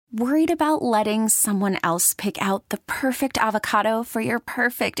Worried about letting someone else pick out the perfect avocado for your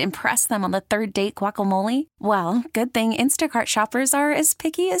perfect impress them on the third date guacamole? Well, good thing Instacart shoppers are as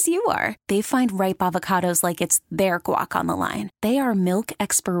picky as you are. They find ripe avocados like it's their guac on the line. They are milk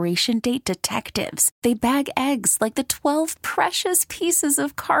expiration date detectives. They bag eggs like the 12 precious pieces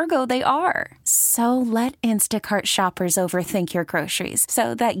of cargo they are. So let Instacart shoppers overthink your groceries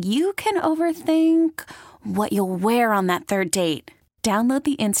so that you can overthink what you'll wear on that third date. Download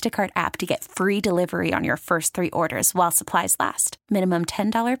the Instacart app to get free delivery on your first 3 orders while supplies last. Minimum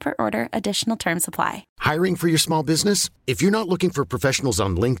 $10 per order. Additional terms apply. Hiring for your small business? If you're not looking for professionals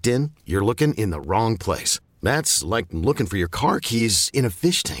on LinkedIn, you're looking in the wrong place. That's like looking for your car keys in a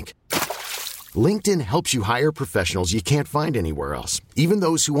fish tank. LinkedIn helps you hire professionals you can't find anywhere else, even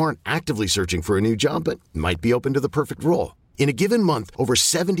those who aren't actively searching for a new job but might be open to the perfect role. In a given month, over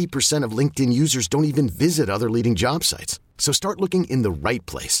 70% of LinkedIn users don't even visit other leading job sites. So start looking in the right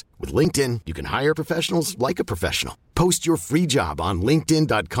place. With LinkedIn, you can hire professionals like a professional. Post your free job on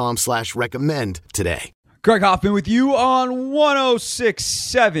linkedin.com/recommend today. Greg Hoffman with you on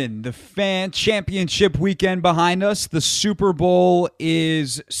 106.7. The Fan Championship weekend behind us. The Super Bowl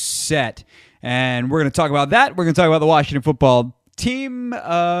is set. And we're going to talk about that. We're going to talk about the Washington football team,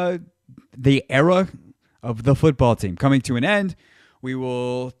 the era of the football team coming to an end. We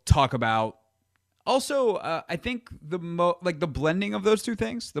will talk about also, I think the blending of those two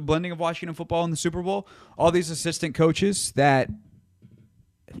things, the blending of Washington football and the Super Bowl, all these assistant coaches that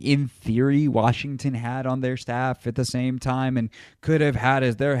in theory Washington had on their staff at the same time and could have had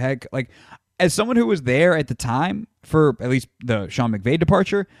as their head, as someone who was there at the time for at least the Sean McVay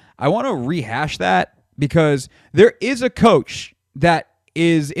departure, I want to rehash that because there is a coach that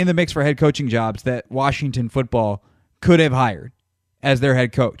is in the mix for head coaching jobs that Washington football could have hired as their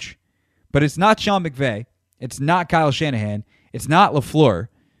head coach. But it's not Sean McVay. It's not Kyle Shanahan. It's not LaFleur.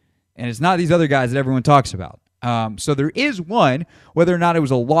 And it's not these other guys that everyone talks about. So there is one. Whether or not it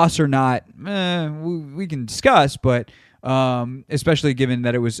was a loss or not, we can discuss, but especially given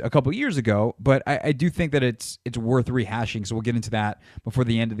that it was a couple years ago. But I do think that it's worth rehashing, so we'll get into that before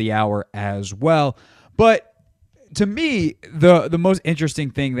the end of the hour as well. But to me, the most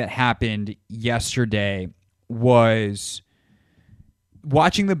interesting thing that happened yesterday was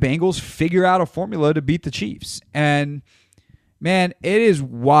watching the Bengals figure out a formula to beat the Chiefs. And, man, it is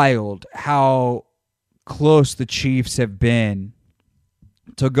wild how close the Chiefs have been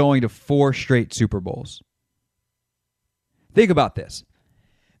to going to 4 straight Super Bowls. Think about this.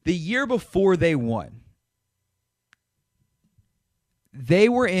 The year before they won, they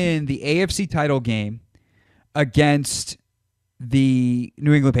were in the AFC title game against the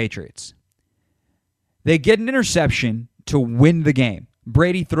New England Patriots. They get an interception to win the game.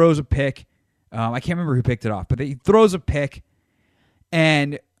 Brady throws a pick. I can't remember who picked it off, but he throws a pick,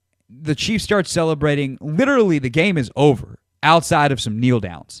 and the Chiefs start celebrating. Literally, the game is over outside of some kneel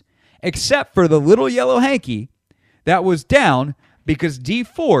downs, except for the little yellow hanky that was down because Dee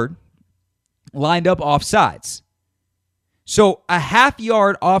Ford lined up offsides. So a half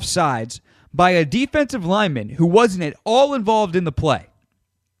yard offsides by a defensive lineman who wasn't at all involved in the play.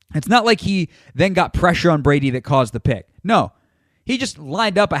 It's not like he then got pressure on Brady that caused the pick. No, he just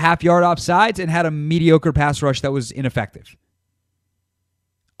lined up a half yard offsides and had a mediocre pass rush that was ineffective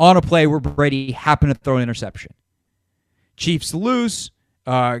on a play where Brady happened to throw an interception. Chiefs lose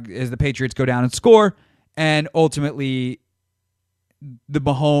as the Patriots go down and score, and ultimately the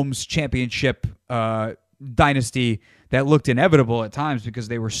Mahomes championship dynasty that looked inevitable at times because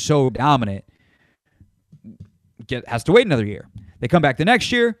they were so dominant has to wait another year. They come back the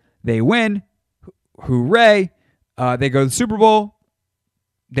next year, they win, hooray, they go to the Super Bowl,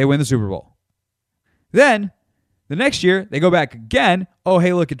 they win the Super Bowl. Then, the next year, they go back again, oh,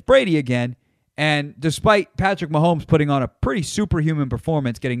 hey, look, it's Brady again, and despite Patrick Mahomes putting on a pretty superhuman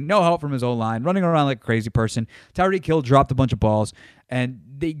performance, getting no help from his O-line, running around like a crazy person, Tyreek Hill dropped a bunch of balls, and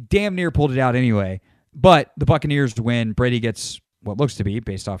they damn near pulled it out anyway. But the Buccaneers win. Brady gets what looks to be,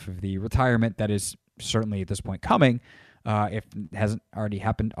 based off of the retirement that is certainly at this point coming, if it hasn't already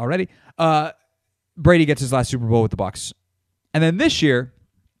happened already. Brady gets his last Super Bowl with the Bucs. And then this year,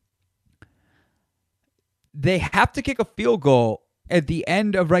 they have to kick a field goal at the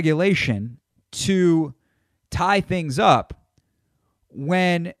end of regulation to tie things up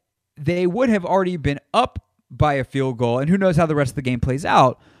when they would have already been up by a field goal. And who knows how the rest of the game plays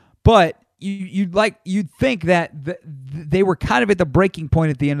out. But you'd think that they were kind of at the breaking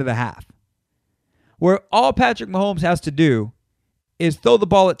point at the end of the half, where all Patrick Mahomes has to do is throw the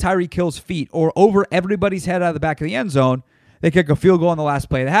ball at Tyreek Hill's feet or over everybody's head out of the back of the end zone. They kick a field goal on the last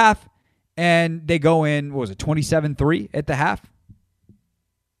play of the half, and they go in, 27-3 at the half?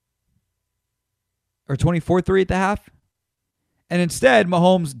 or 24-3 at the half. And instead,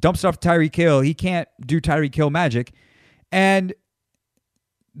 Mahomes dumps off Tyreek Hill. He can't do Tyreek Hill magic. And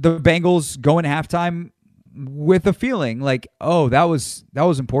the Bengals go in halftime with a feeling like, oh, that was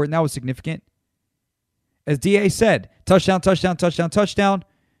important. That was significant. As DA said, touchdown, touchdown, touchdown, touchdown.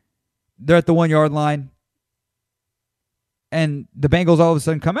 They're at the 1 yard line. And the Bengals all of a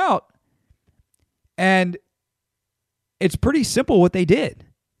sudden come out. And it's pretty simple what they did.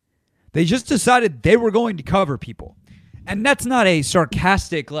 They just decided they were going to cover people. And that's not a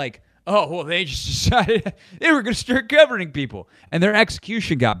sarcastic, like, oh, well, they just decided they were going to start covering people. And their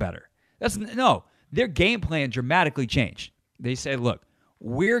execution got better. No, their game plan dramatically changed. They said, look,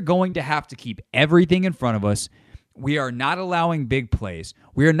 we're going to have to keep everything in front of us. We are not allowing big plays.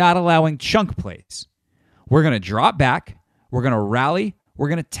 We are not allowing chunk plays. We're going to drop back. We're going to rally. We're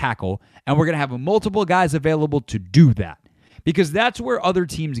going to tackle. And we're going to have multiple guys available to do that. Because that's where other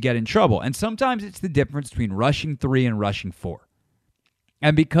teams get in trouble. And sometimes it's the difference between rushing 3 and rushing 4.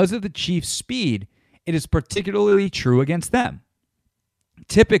 And because of the Chiefs' speed, it is particularly true against them.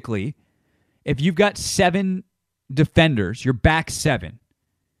 Typically, if you've got 7 defenders, your back 7,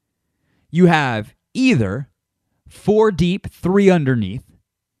 you have either 4 deep, 3 underneath.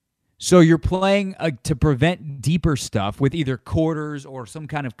 So you're playing to prevent deeper stuff with either quarters or some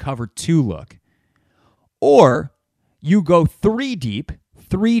kind of cover 2 look. Or you go 3 deep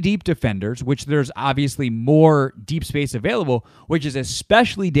defenders, which there's obviously more deep space available, which is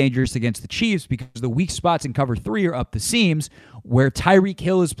especially dangerous against the Chiefs because the weak spots in cover 3 are up the seams, where Tyreek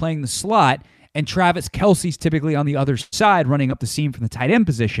Hill is playing the slot and Travis Kelce's typically on the other side running up the seam from the tight end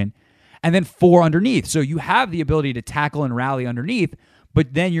position, and then 4 underneath. So you have the ability to tackle and rally underneath,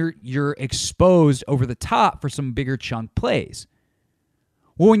 but then you're exposed over the top for some bigger chunk plays.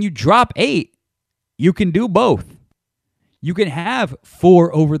 Well, when you drop 8, you can do both. You can have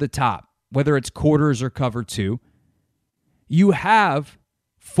 4 over the top, whether it's quarters or cover 2. You have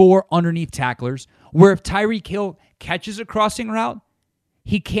 4 underneath tacklers, where if Tyreek Hill catches a crossing route,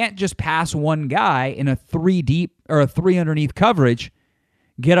 he can't just pass one guy in a 3 deep or a 3 underneath coverage,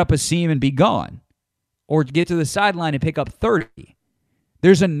 get up a seam and be gone, or get to the sideline and pick up 30.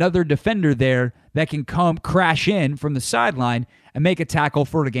 There's another defender there that can come crash in from the sideline and make a tackle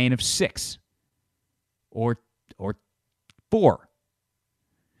for a gain of 6 or 4.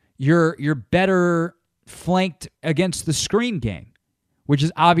 You're better flanked against the screen game, which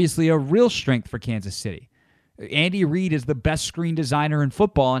is obviously a real strength for Kansas City. Andy Reid is the best screen designer in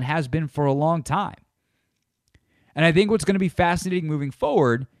football and has been for a long time. And I think what's going to be fascinating moving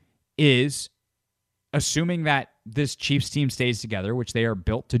forward is, assuming that this Chiefs team stays together, which they are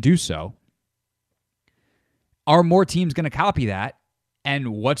built to do so, are more teams going to copy that?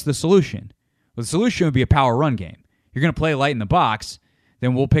 And what's the solution? Well, the solution would be a power run game. You're going to play light in the box,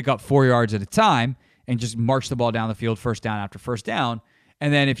 then we'll pick up 4 yards at a time and just march the ball down the field first down after first down.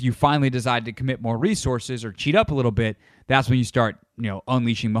 And then if you finally decide to commit more resources or cheat up a little bit, that's when you start,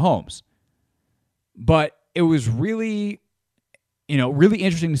 unleashing Mahomes. But it was really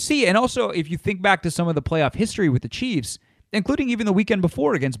interesting to see. And also, if you think back to some of the playoff history with the Chiefs, including even the weekend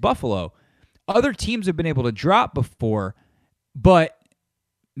before against Buffalo, other teams have been able to drop before, but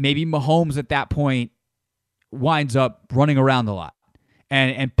maybe Mahomes at that point winds up running around a lot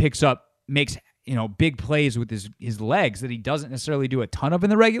and makes big plays with his legs that he doesn't necessarily do a ton of in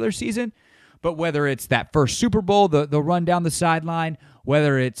the regular season. But whether it's that first Super Bowl, the run down the sideline,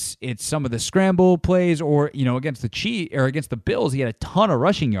 whether it's some of the scramble plays, or against the Chiefs or against the Bills, he had a ton of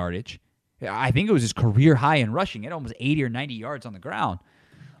rushing yardage. I think it was his career high in rushing. It had almost 80 or 90 yards on the ground.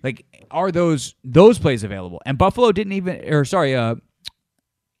 Like, are those plays available? And Buffalo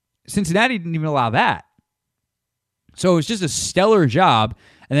Cincinnati didn't even allow that. So it was just a stellar job.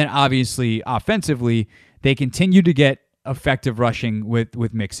 And then obviously offensively, they continued to get effective rushing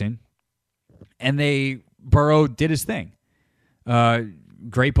with Mixon. And Burrow did his thing.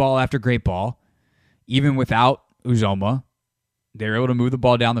 Great ball after great ball. Even without Uzomah, they were able to move the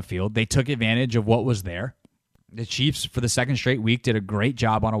ball down the field. They took advantage of what was there. The Chiefs, for the second straight week, did a great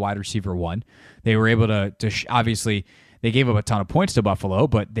job on a wide receiver 1. They were able to obviously, they gave up a ton of points to Buffalo,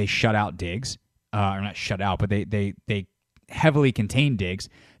 but they shut out Diggs. Or not shut out, but they heavily contained Diggs.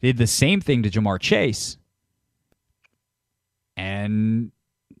 They did the same thing to Jamar Chase. And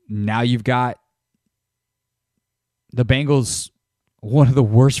now you've got the Bengals, one of the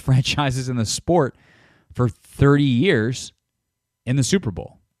worst franchises in the sport for 30 years, in the Super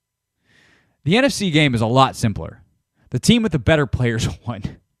Bowl. The NFC game is a lot simpler. The team with the better players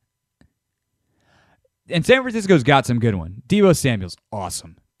won. And San Francisco's got some good one. Deebo Samuel's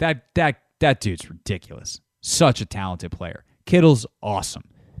awesome. That dude's ridiculous. Such a talented player. Kittle's awesome.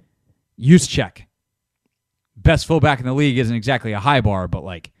 Juszczyk, best fullback in the league isn't exactly a high bar, but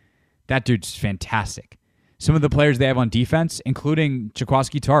like that dude's fantastic. Some of the players they have on defense, including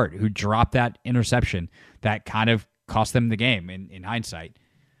Jaquiski Tartt, who dropped that interception that kind of cost them the game in hindsight.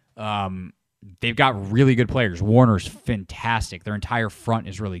 They've got really good players. Warner's fantastic. Their entire front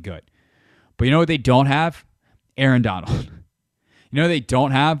is really good. But you know what they don't have? Aaron Donald. You know what they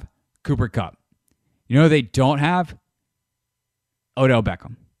don't have? Cooper Kupp. You know what they don't have? Odell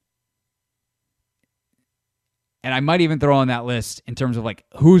Beckham. And I might even throw on that list in terms of like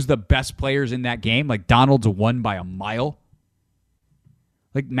who's the best players in that game. Like Donald's won by a mile.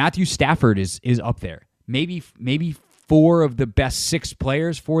 Like Matthew Stafford is up there. Maybe 4 of the best 6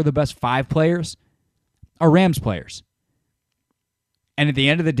 players, 4 of the best 5 players are Rams players. And at the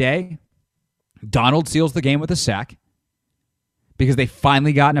end of the day, Donald seals the game with a sack because they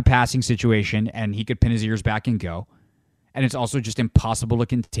finally got in a passing situation and he could pin his ears back and go. And it's also just impossible to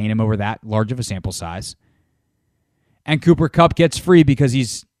contain him over that large of a sample size. And Cooper Kupp gets free because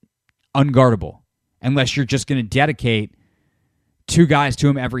he's unguardable unless you're just going to dedicate 2 guys to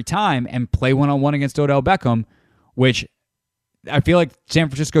him every time and play one-on-one against Odell Beckham, which I feel like San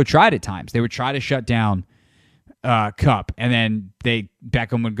Francisco tried at times. They would try to shut down Kupp, and then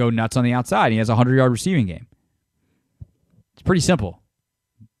Beckham would go nuts on the outside. He has a 100-yard receiving game. It's pretty simple.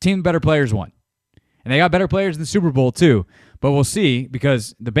 Team with better players won. And they got better players in the Super Bowl too. But we'll see,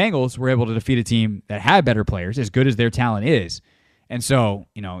 because the Bengals were able to defeat a team that had better players, as good as their talent is. And so,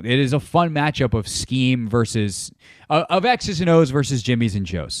 it is a fun matchup of scheme versus of X's and O's versus Jimmy's and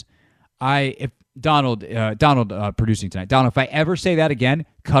Joe's. If Donald producing tonight, Donald, if I ever say that again,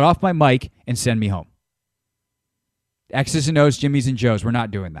 cut off my mic and send me home. X's and O's, Jimmy's and Joe's. We're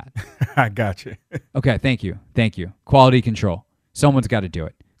not doing that. I got you. Okay, thank you. Quality control. Someone's got to do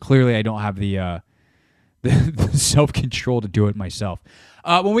it. Clearly, I don't have the self-control to do it myself.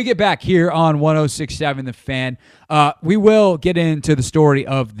 When we get back here on 106.7 The Fan, we will get into the story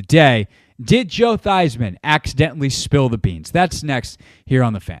of the day. Did Joe Theismann accidentally spill the beans? That's next here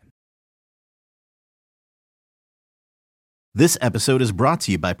on The Fan. This episode is brought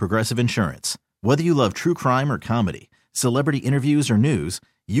to you by Progressive Insurance. Whether you love true crime or comedy, celebrity interviews or news,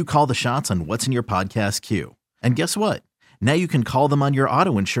 you call the shots on what's in your podcast queue. And guess what? Now you can call them on your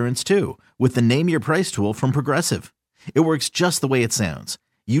auto insurance too with the Name Your Price tool from Progressive. It works just the way it sounds.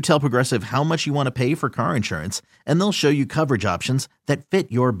 You tell Progressive how much you want to pay for car insurance, and they'll show you coverage options that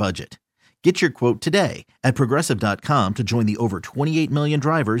fit your budget. Get your quote today at Progressive.com to join the over 28 million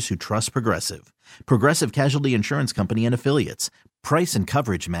drivers who trust Progressive. Progressive Casualty Insurance Company and Affiliates. Price and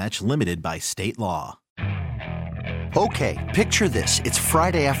coverage match limited by state law. Okay, picture this. It's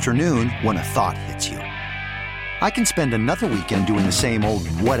Friday afternoon when a thought hits you. I can spend another weekend doing the same old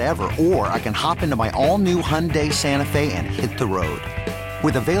whatever, or I can hop into my all-new Hyundai Santa Fe and hit the road.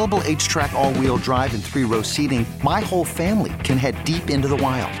 With available H-Track all-wheel drive and 3-row seating, my whole family can head deep into the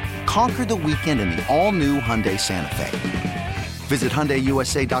wild. Conquer the weekend in the all-new Hyundai Santa Fe. Visit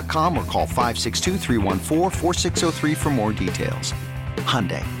HyundaiUSA.com or call 562-314-4603 for more details.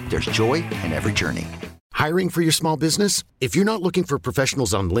 Hyundai, there's joy in every journey. Hiring for your small business? If you're not looking for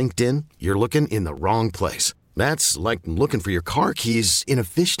professionals on LinkedIn, you're looking in the wrong place. That's like looking for your car keys in a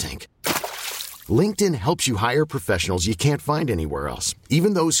fish tank. LinkedIn helps you hire professionals you can't find anywhere else,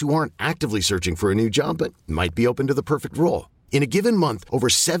 even those who aren't actively searching for a new job but might be open to the perfect role. In a given month, over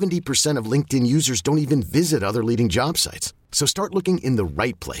 70% of LinkedIn users don't even visit other leading job sites. So start looking in the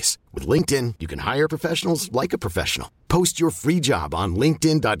right place. With LinkedIn, you can hire professionals like a professional. Post your free job on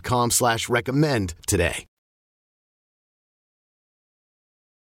linkedin.com/recommend today.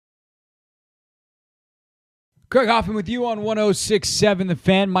 Craig Hoffman with you on 106.7 The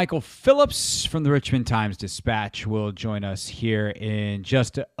Fan. Michael Phillips from the Richmond Times-Dispatch will join us here in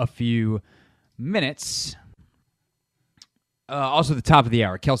just a few minutes. Also, at the top of the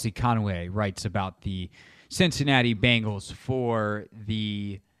hour, Kelsey Conway writes about the Cincinnati Bengals for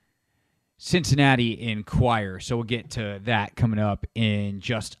the Cincinnati Enquirer. So we'll get to that coming up in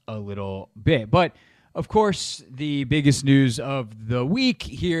just a little bit. But, of course, the biggest news of the week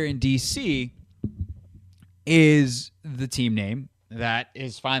here in D.C. is the team name that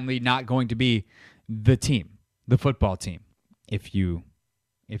is finally not going to be the team, the football team, if you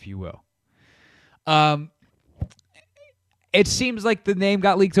will. It seems like the name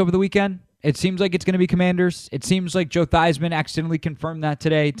got leaked over the weekend. It seems like it's going to be Commanders. It seems like Joe Theismann accidentally confirmed that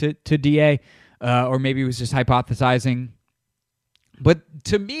today to DA, or maybe he was just hypothesizing. But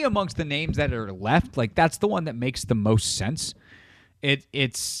to me, amongst the names that are left, like that's the one that makes the most sense.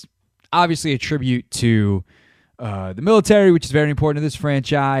 It's obviously a tribute to the military, which is very important to this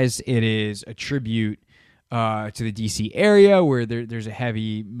franchise. It is a tribute to the DC area where there's a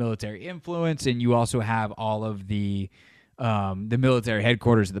heavy military influence, and you also have all of the military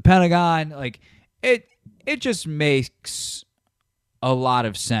headquarters of the Pentagon. Like it just makes a lot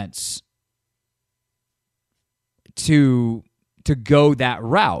of sense to go that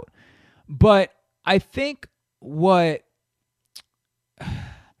route. But I think what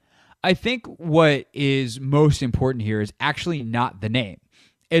is most important here is actually not the name.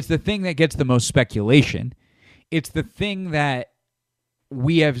 It's the thing that gets the most speculation. It's the thing that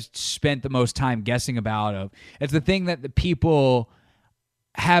we have spent the most time guessing about. It's the thing that the people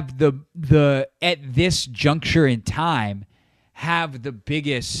have the at this juncture in time have the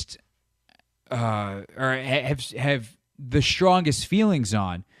biggest or have the strongest feelings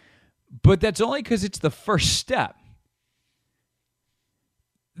on. But that's only because it's the first step.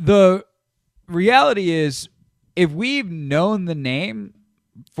 The reality is, if we've known the name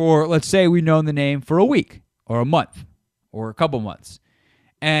for, let's say we've known the name for a week or a month or a couple months,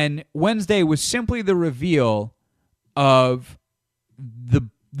 and Wednesday was simply the reveal of the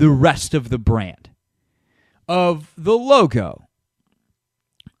rest of the brand, of the logo,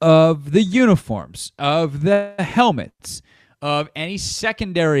 of the uniforms, of the helmets, of any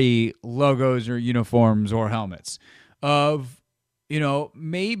secondary logos or uniforms or helmets, of,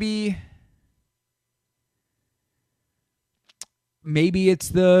 maybe it's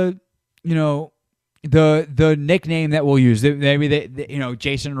the nickname that we'll use. Maybe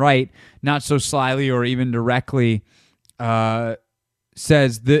Jason Wright, not so slyly or even directly,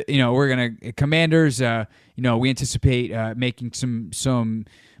 says that we're gonna Commanders. We anticipate making some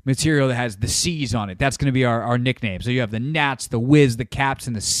material that has the C's on it. That's going to be our nickname. So you have the Nats, the Wiz, the Caps,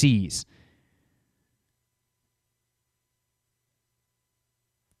 and the C's.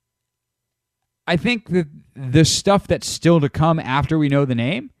 I think that the stuff that's still to come after we know the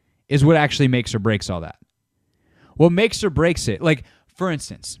name is what actually makes or breaks all that. What makes or breaks it, like, for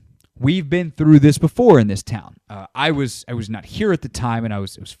instance, we've been through this before in this town. I was not here at the time, and I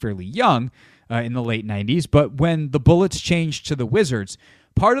was fairly young in the late 90s, but when the Bullets changed to the Wizards,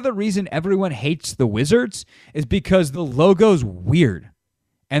 part of the reason everyone hates the Wizards is because the logo's weird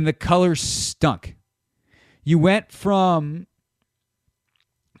and the colors stunk. You went from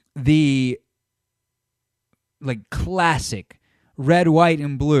the classic red, white,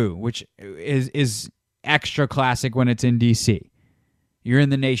 and blue, which is extra classic when it's in DC. You're in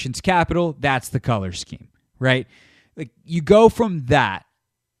the nation's capital, that's the color scheme, right? Like, you go from that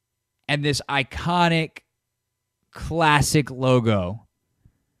and this iconic classic logo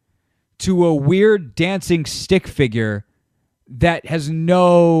to a weird dancing stick figure that has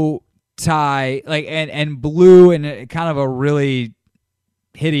no tie, and blue and kind of a really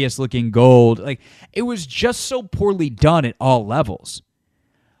hideous looking gold. Like, it was just so poorly done at all levels.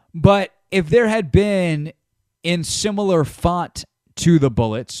 But if there had been, in similar font to the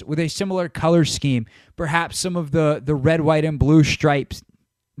Bullets, with a similar color scheme, perhaps some of the red, white, and blue stripes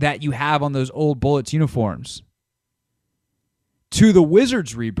that you have on those old Bullets uniforms to the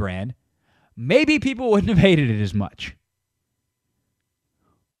Wizards rebrand, maybe people wouldn't have hated it as much.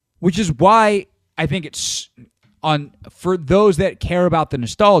 Which is why I think it's for those that care about the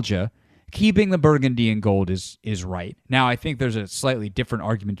nostalgia, keeping the burgundy and gold is right. Now, I think there's a slightly different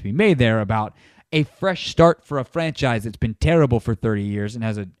argument to be made there about a fresh start for a franchise that's been terrible for 30 years and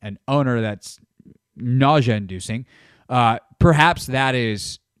has an owner that's nausea-inducing. Perhaps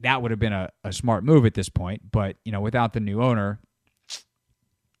that would have been a smart move at this point, but without the new owner,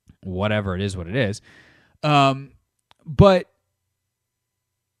 whatever, it is what it is. But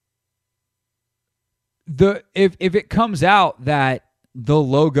if it comes out that the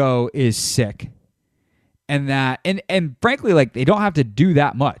logo is sick and frankly, like, they don't have to do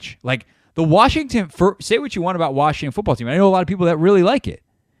that much. Like, the Washington, say what you want about Washington football team. I know a lot of people that really like it.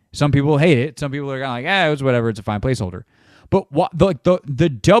 Some people hate it. Some people are kind of like, it was whatever. It's a fine placeholder. But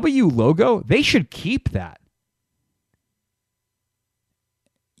the W logo, they should keep that.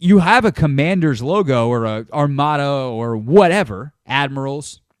 You have a Commanders logo or a Armada or whatever,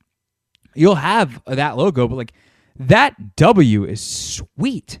 Admirals. You'll have that logo, but like, that W is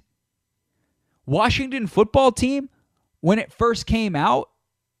sweet. Washington football team, when it first came out,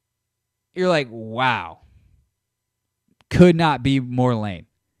 you're like, wow. Could not be more lame.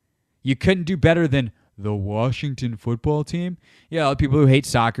 You couldn't do better than the Washington football team. Yeah, people who hate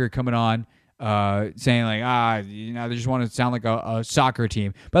soccer coming on, saying like, they just want to sound like a soccer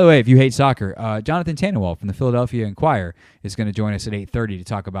team. By the way, if you hate soccer, Jonathan Tannenwald from the Philadelphia Inquirer is going to join us at 8:30 to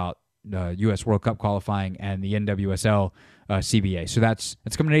talk about U.S. World Cup qualifying and the NWSL CBA. So that's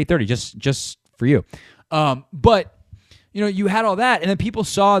coming at 8:30, just for you. But you had all that, and then people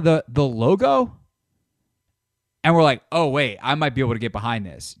saw the logo, And we're like, oh, wait, I might be able to get behind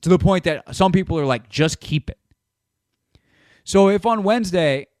this. To the point that some people are like, just keep it. So if on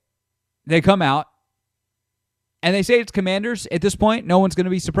Wednesday they come out and they say it's Commanders, at this point, no one's going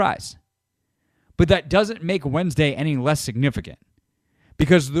to be surprised. But that doesn't make Wednesday any less significant.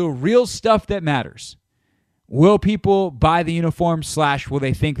 Because the real stuff that matters, will people buy the uniforms / will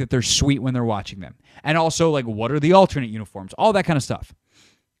they think that they're sweet when they're watching them? And also, like, what are the alternate uniforms? All that kind of stuff.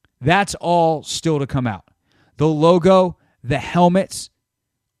 That's all still to come out. The logo, the helmets,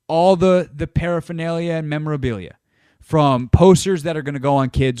 all the paraphernalia and memorabilia. From posters that are going to go on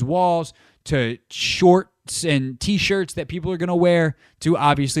kids' walls to shorts and T-shirts that people are going to wear to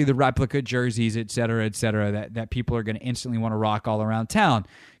obviously the replica jerseys, et cetera, that people are going to instantly want to rock all around town.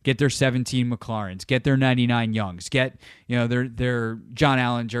 Get their 17 McLarens, get their 99 Youngs, get their John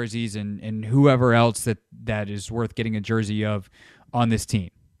Allen jerseys and whoever else that is worth getting a jersey of on this team.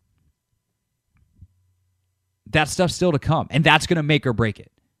 That stuff's still to come, and that's going to make or break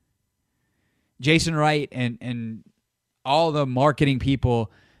it. Jason Wright and all the marketing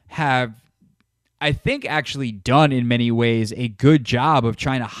people have, I think, actually done in many ways a good job of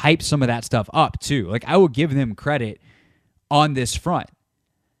trying to hype some of that stuff up too. Like, I will give them credit on this front.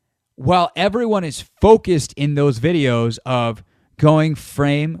 While everyone is focused in those videos of going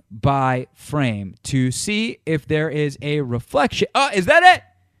frame by frame to see if there is a reflection. Oh, is that it?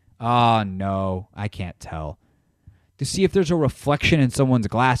 Oh, no, I can't tell. To see if there's a reflection in someone's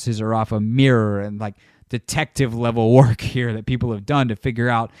glasses or off a mirror, and like detective level work here that people have done to figure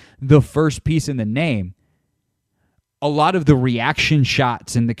out the first piece in the name. A lot of the reaction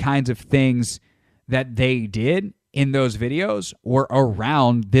shots and the kinds of things that they did in those videos were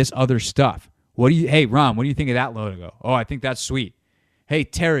around this other stuff. Hey, Ron, what do you think of that logo? Oh, I think that's sweet. Hey,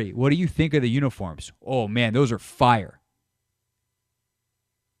 Terry, what do you think of the uniforms? Oh, man, those are fire.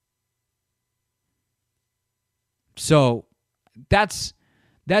 So that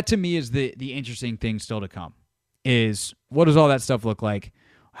to me is the interesting thing still to come, is what does all that stuff look like?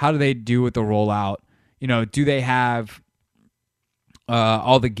 How do they do with the rollout? Do they have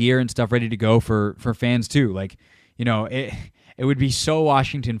all the gear and stuff ready to go for fans too? Like, it would be so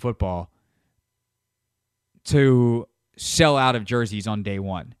Washington football to sell out of jerseys on day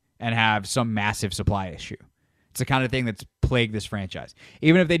one and have some massive supply issue. It's the kind of thing that's plagued this franchise.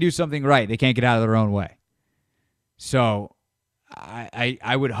 Even if they do something right, they can't get out of their own way. So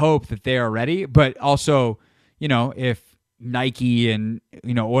I would hope that they are ready, but also, if Nike and,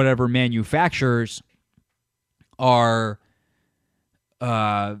 whatever manufacturers are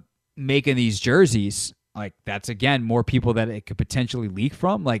making these jerseys, like, that's, again, more people that it could potentially leak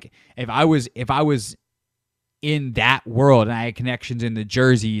from. Like, if I was in that world and I had connections in the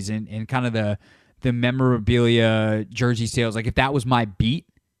jerseys and kind of the memorabilia jersey sales, like, if that was my beat,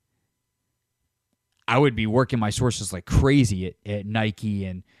 I would be working my sources like crazy at Nike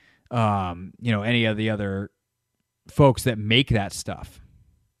and, any of the other folks that make that stuff.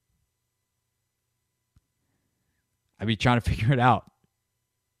 I'd be trying to figure it out.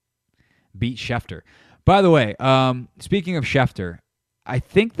 Beat Schefter. By the way, speaking of Schefter, I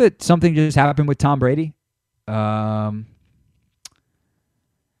think that something just happened with Tom Brady.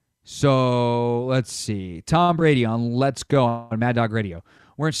 So let's see. Tom Brady on Let's Go on Mad Dog Radio.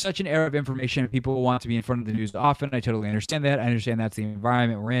 We're in such an era of information and people want to be in front of the news often. I totally understand that. I understand that's the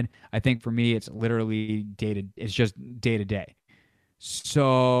environment we're in. I think for me, it's literally it's just day to day.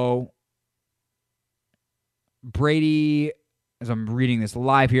 So Brady, as I'm reading this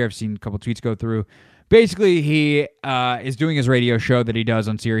live here, I've seen a couple tweets go through. Basically, he is doing his radio show that he does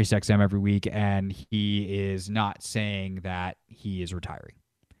on SiriusXM every week, and he is not saying that he is retiring.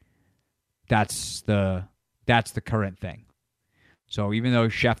 That's the current thing. So even though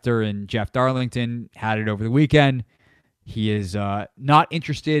Schefter and Jeff Darlington had it over the weekend, he is not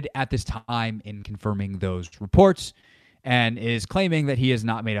interested at this time in confirming those reports and is claiming that he has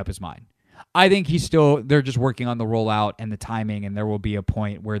not made up his mind. I think they're just working on the rollout and the timing, and there will be a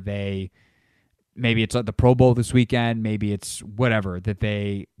point where maybe it's at the Pro Bowl this weekend, maybe it's whatever, that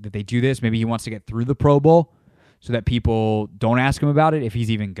they do this. Maybe he wants to get through the Pro Bowl so that people don't ask him about it if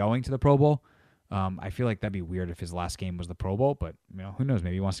he's even going to the Pro Bowl. I feel like that'd be weird if his last game was the Pro Bowl, but who knows?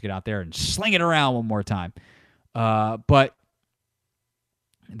 Maybe he wants to get out there and sling it around one more time. But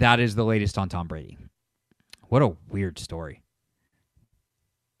that is the latest on Tom Brady. What a weird story.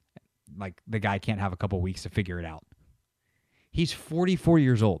 Like, the guy can't have a couple weeks to figure it out. He's 44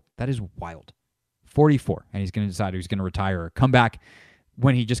 years old. That is wild. 44, and he's going to decide he's going to retire or come back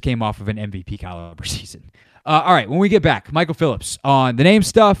when he just came off of an MVP caliber season. All right, when we get back, Michael Phillips on the name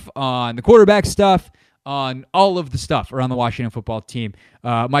stuff, on the quarterback stuff, on all of the stuff around the Washington football team.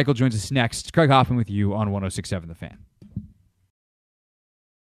 Michael joins us next. Craig Hoffman with you on 106.7 The Fan.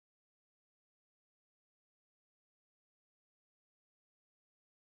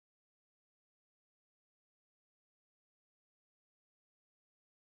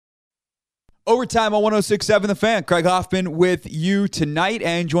 Overtime on 106.7 The Fan. Craig Hoffman with you tonight,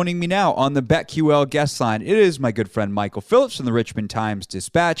 and joining me now on the BetQL guest line, it is my good friend Michael Phillips from the Richmond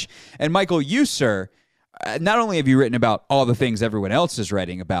Times-Dispatch. And Michael, you, sir, not only have you written about all the things everyone else is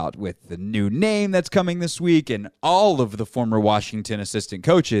writing about with the new name that's coming this week and all of the former Washington assistant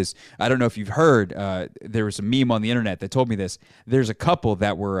coaches. I don't know if you've heard, there was a meme on the internet that told me this. There's a couple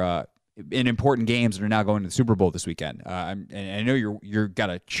that were in important games and are now going to the Super Bowl this weekend. And I know you're got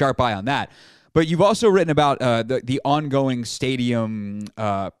a sharp eye on that. But you've also written about the ongoing stadium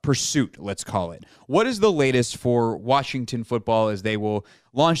pursuit, let's call it. What is the latest for Washington football as they will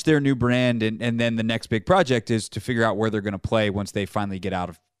launch their new brand, and then the next big project is to figure out where they're going to play once they finally get out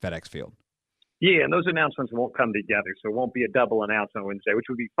of FedEx Field? Yeah, and those announcements won't come together, so it won't be a double announcement Wednesday, which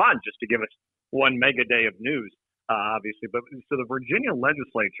would be fun just to give us one mega day of news, obviously. But so the Virginia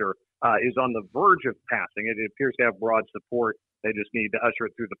legislature is on the verge of passing. It appears to have broad support. They just need to usher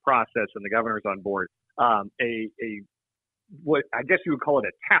it through the process, and the governor's on board. What I guess you would call it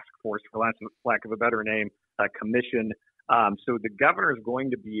a task force, for lack of a better name, a commission. So the governor is going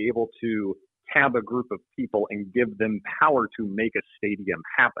to be able to tab a group of people and give them power to make a stadium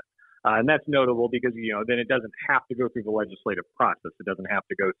happen. And that's notable because, then it doesn't have to go through the legislative process. It doesn't have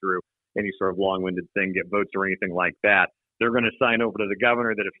to go through any sort of long-winded thing, get votes or anything like that. They're going to sign over to the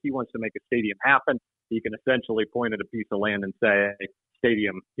governor that if he wants to make a stadium happen, he can essentially point at a piece of land and say,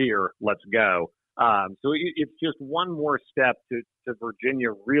 stadium here, let's go. So it's just one more step to Virginia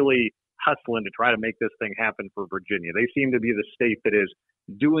really hustling to try to make this thing happen for Virginia. They seem to be the state that is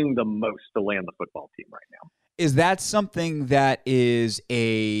doing the most to land the football team right now. Is that something that is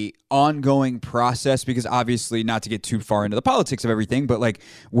a ongoing process? Because obviously, not to get too far into the politics of everything, but like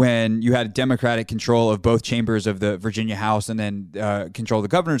when you had Democratic control of both chambers of the Virginia House and then control of the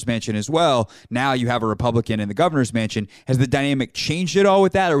governor's mansion as well, now you have a Republican in the governor's mansion. Has the dynamic changed at all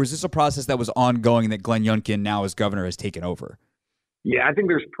with that? Or was this a process that was ongoing that Glenn Youngkin, now as governor, has taken over? Yeah, I think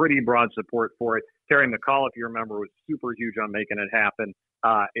there's pretty broad support for it. Terry McAuliffe, if you remember, was super huge on making it happen.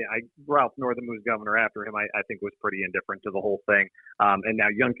 Ralph Northam, who was governor after him, I think was pretty indifferent to the whole thing. And now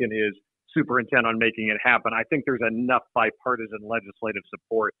Youngkin is super intent on making it happen. I think there's enough bipartisan legislative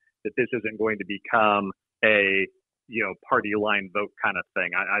support that this isn't going to become a party line vote kind of thing.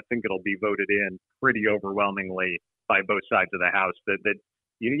 I think it'll be voted in pretty overwhelmingly by both sides of the House. That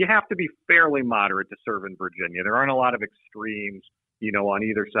you have to be fairly moderate to serve in Virginia. There aren't a lot of extremes on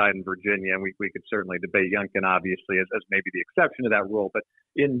either side in Virginia, and we could certainly debate Youngkin, obviously, as maybe the exception to that rule. But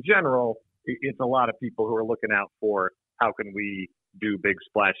in general, it's a lot of people who are looking out for how can we do big,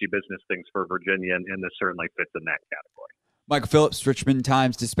 splashy business things for Virginia, and this certainly fits in that category. Michael Phillips, Richmond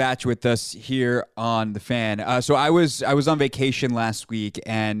Times-Dispatch, with us here on The Fan. So I was on vacation last week,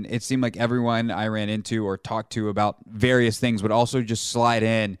 and it seemed like everyone I ran into or talked to about various things would also just slide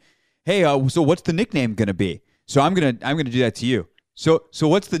in, hey, so what's the nickname going to be? So I'm gonna do that to you. So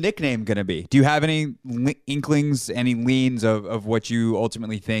what's the nickname going to be? Do you have any inklings, any leans of what you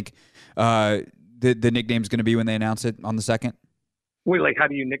ultimately think the nickname's going to be when they announce it on the 2nd? Wait, like how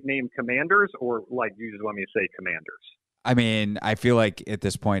do you nickname Commanders, or like you just want me to say Commanders? I mean, I feel like at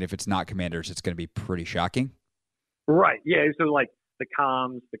this point, if it's not Commanders, it's going to be pretty shocking. Right. Yeah. So like the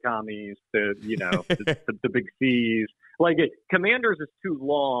comms, the commies, the big C's. Like Commanders is too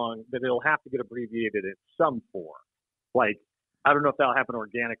long that it'll have to get abbreviated in some form. Like, I don't know if that'll happen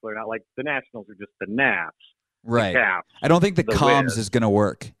organically or not. Like the Nationals are just the Nats. Right. The Caps, I don't think the comms Wiz. is going to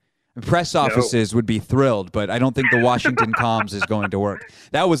work. Press offices would be thrilled, but I don't think the Washington comms is going to work.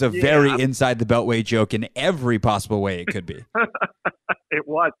 That was a very inside the Beltway joke in every possible way it could be. It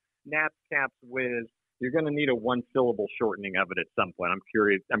was. Nats, Caps, Wiz. You're going to need a one-syllable shortening of it at some point. I'm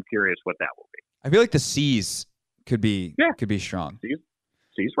curious what that will be. I feel like the C's could be strong.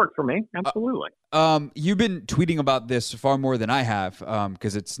 C's work for me. Absolutely. You've been tweeting about this far more than I have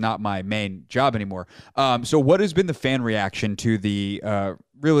because it's not my main job anymore. So what has been the fan reaction to the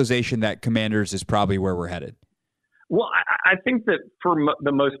realization that Commanders is probably where we're headed? Well, I think that for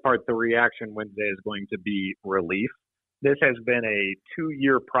the most part, the reaction Wednesday is going to be relief. This has been a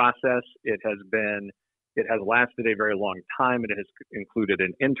 2-year process. It has lasted a very long time. It has included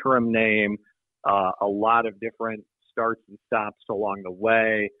an interim name, a lot of different starts and stops along the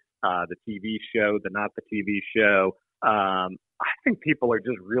way, the TV show, the not the TV show. I think people are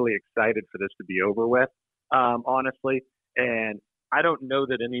just really excited for this to be over with, honestly. And I don't know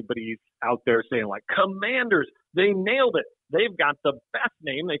that anybody's out there saying like Commanders, they nailed it. They've got the best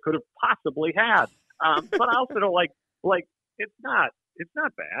name they could have possibly had. But I also don't like it's not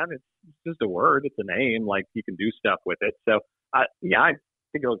bad. It's just a word. It's a name. Like you can do stuff with it. So I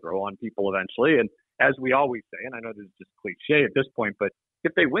think it'll grow on people eventually. And as we always say, and I know this is just cliche at this point, but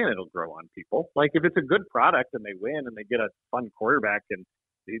if they win, it'll grow on people. Like if it's a good product and they win and they get a fun quarterback and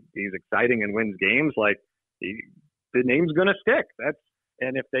he's exciting and wins games, like the name's going to stick.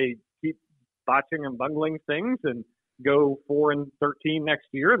 And if they keep botching and bungling things and go 4-13 next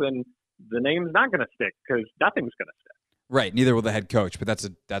year, then the name's not going to stick because nothing's going to stick. Right. Neither will the head coach, but that's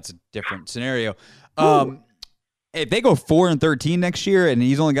a different scenario. If they go 4-13 next year and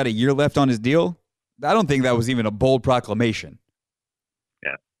he's only got a year left on his deal, I don't think that was even a bold proclamation.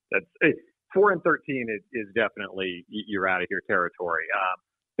 Yeah, that's 4-13 is definitely you're out of here territory.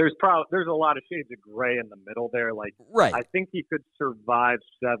 There's a lot of shades of gray in the middle there. Like, right. I think he could survive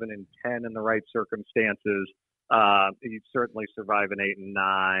 7-10 in the right circumstances. He'd certainly survive an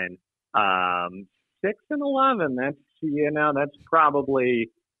 8-9. 6-11. That's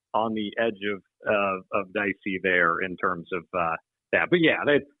probably on the edge of dicey there in terms of that. But yeah,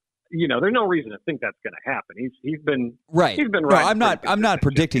 there's no reason to think that's going to happen. He's been right. He's been no, right. I'm not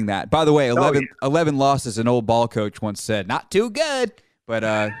predicting that. By the way, 11 losses. An old ball coach once said, "Not too good." But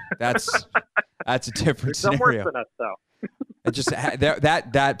that's a different scenario. Worse than us, though. It just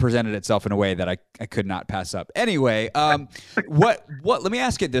that presented itself in a way that I could not pass up. Anyway, what? Let me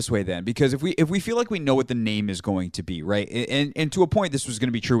ask it this way then, because if we feel like we know what the name is going to be, right, and to a point, this was going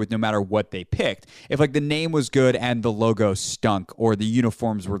to be true with no matter what they picked. If like the name was good and the logo stunk, or the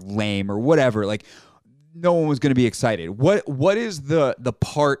uniforms were lame, or whatever, like no one was going to be excited. What is the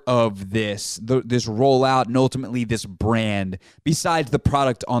part of this rollout and ultimately this brand besides the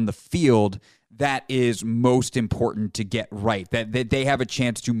product on the field that is most important to get right, that they have a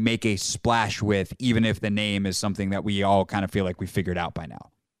chance to make a splash with, even if the name is something that we all kind of feel like we figured out by now?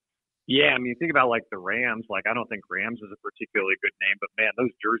 Yeah, I mean, think about like the Rams. Like, I don't think Rams is a particularly good name, but man,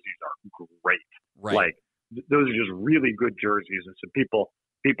 those jerseys are great. Right. Like, those are just really good jerseys, and so people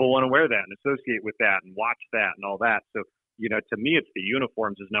want to wear that and associate with that and watch that and all that. So, to me, it's the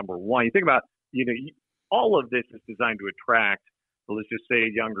uniforms is number one. You think about, all of this is designed to attract, let's just say,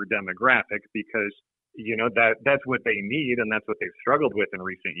 a younger demographic, because that's what they need, and that's what they've struggled with in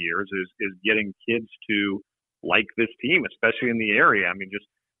recent years is getting kids to like this team, especially in the area. I mean, just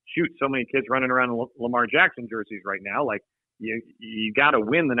shoot, so many kids running around in Lamar Jackson jerseys right now. Like you got to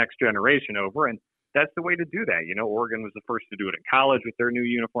win the next generation over, and that's the way to do that. Oregon was the first to do it in college with their new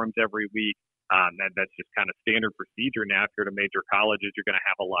uniforms every week. That's just kind of standard procedure now. If you're at a major colleges, you're going to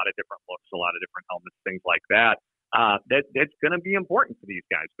have a lot of different looks, a lot of different helmets, things like that. That's going to be important for these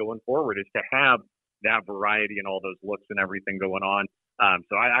guys going forward, is to have that variety and all those looks and everything going on.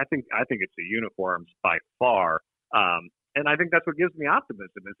 So I think it's the uniforms by far. And I think that's what gives me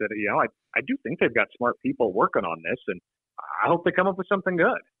optimism, is that, I do think they've got smart people working on this, and I hope they come up with something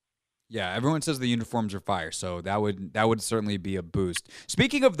good. Yeah, everyone says the uniforms are fire, so that would certainly be a boost.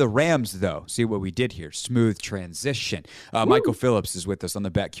 Speaking of the Rams, though, see what we did here. Smooth transition. Michael Phillips is with us on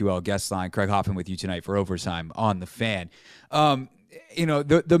the BetQL guest line. Craig Hoffman with you tonight for Overtime on the Fan.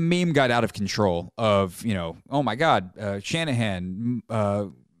 The meme got out of control of, oh my God, Shanahan,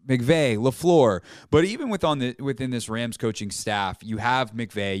 McVay, LaFleur. But even within this Rams coaching staff, you have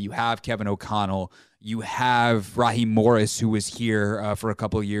McVay, you have Kevin O'Connell, you have Raheem Morris, who was here for a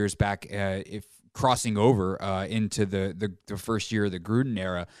couple of years back, crossing over into the first year of the Gruden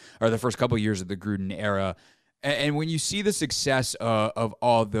era, or the first couple of years of the Gruden era. And when you see the success of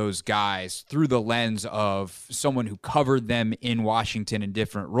all those guys through the lens of someone who covered them in Washington in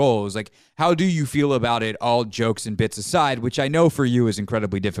different roles, like, how do you feel about it, all jokes and bits aside, which I know for you is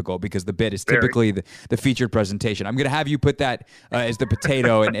incredibly difficult because the bit is typically the featured presentation. I'm going to have you put that as the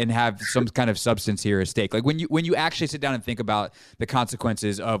potato and have some kind of substance here at stake. Like when you actually sit down and think about the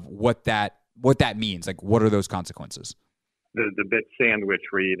consequences of what that means, like what are those consequences? The bit sandwich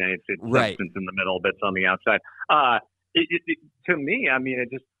where it's right. Substance in the middle, bits on the outside. To me, I mean,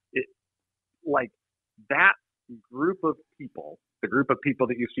 it like that group of people, the group of people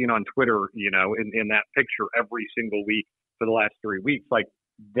that you've seen on Twitter, in that picture every single week for the last 3 weeks, like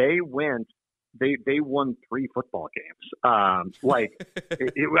they won 3 football games. I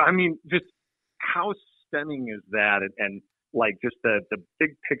mean, just how stunning is that? And like just the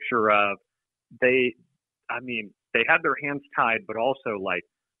big picture of they had their hands tied, but also like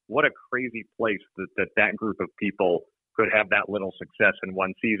what a crazy place that group of people could have that little success in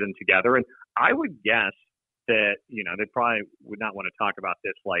one season together. And I would guess that, they probably would not want to talk about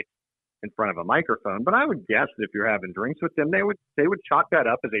this like in front of a microphone. But I would guess that if you're having drinks with them, they would chalk that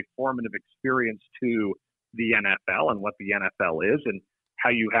up as a formative experience to the NFL and what the NFL is and how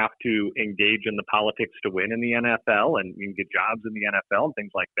you have to engage in the politics to win in the NFL and you can get jobs in the NFL and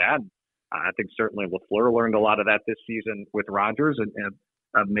things like that. And I think certainly LaFleur learned a lot of that this season with Rodgers and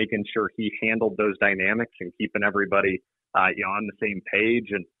making sure he handled those dynamics and keeping everybody on the same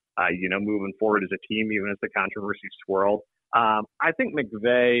page and moving forward as a team, even as the controversy swirled. I think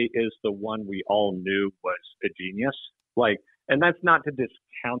McVay is the one we all knew was a genius. And that's not to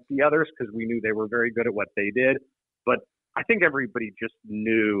discount the others because we knew they were very good at what they did. But I think everybody just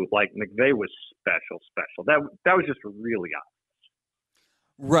knew McVay was special. That was just really obvious.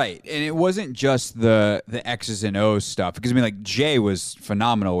 Right, and it wasn't just the X's and O's stuff because Jay was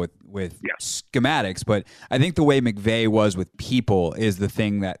phenomenal with schematics, but I think the way McVay was with people is the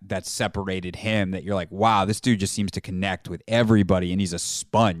thing that separated him. That you're like, wow, this dude just seems to connect with everybody, and he's a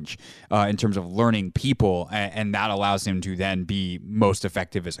sponge in terms of learning people, and that allows him to then be most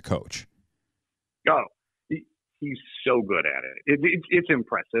effective as a coach. Oh, he's so good at it. It's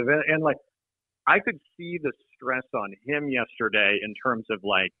impressive, and I could see the stress on him yesterday in terms of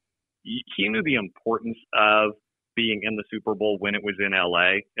he knew the importance of being in the Super Bowl when it was in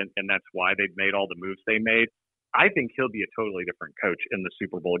LA, and that's why they'd made all the moves they made. I think he'll be a totally different coach in the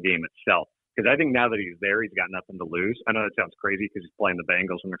Super Bowl game itself because I think now that he's there, he's got nothing to lose. I know that sounds crazy because he's playing the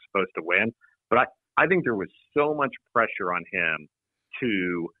Bengals and they're supposed to win, but I think there was so much pressure on him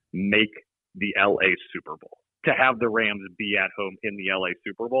to make the LA Super Bowl, to have the Rams be at home in the LA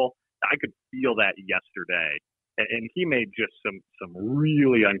Super Bowl. I could feel that yesterday, and he made just some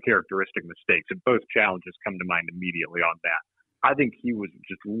really uncharacteristic mistakes, and both challenges come to mind immediately on that. I think he was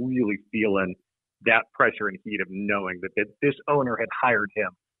just really feeling that pressure and heat of knowing that this owner had hired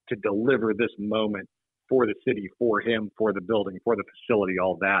him to deliver this moment for the city, for him, for the building, for the facility,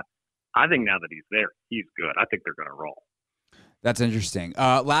 all that. I think now that he's there, he's good. I think they're going to roll. That's interesting.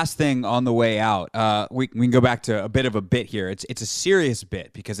 Last thing on the way out, we can go back to a bit of a bit here. It's a serious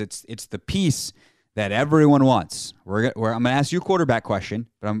bit because it's the piece that everyone wants. I'm going to ask you a quarterback question,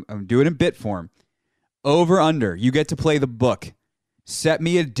 but I'm doing it in bit form. Over under. You get to play the book. Set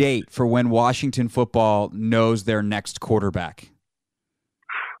me a date for when Washington football knows their next quarterback.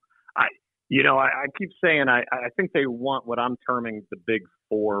 I keep saying I think they want what I'm terming the big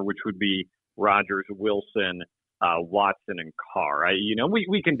four, which would be Rodgers, Wilson, Watson, and Carr.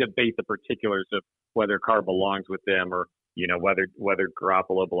 We can debate the particulars of whether Carr belongs with them or whether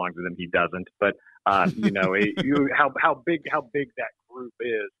Garoppolo belongs with them. He doesn't, but how big that group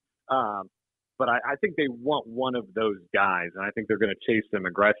is. But I think they want one of those guys, and I think they're going to chase them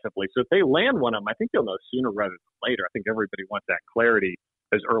aggressively. So if they land one of them, I think they'll know sooner rather than later. I think everybody wants that clarity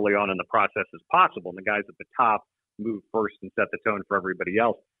as early on in the process as possible. And the guys at the top move first and set the tone for everybody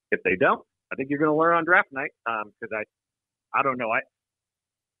else. If they don't, I think you're going to learn on draft night because I don't know.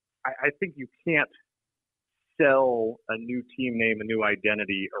 I think you can't sell a new team name, a new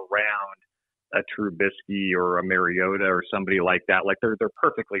identity around a Trubisky or a Mariota or somebody like that. They're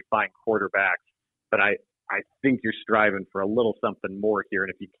perfectly fine quarterbacks, but I think you're striving for a little something more here.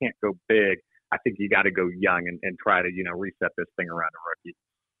 And if you can't go big, I think you got to go young and try to reset this thing around a rookie.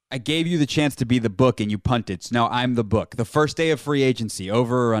 I gave you the chance to be the book and you punted. So now I'm the book. The first day of free agency,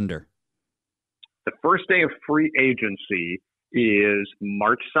 over or under? The first day of free agency is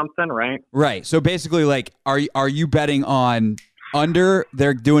March something, right? Right. So basically, are you betting on under?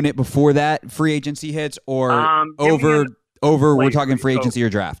 They're doing it before that free agency hits, or over? We're talking free agency or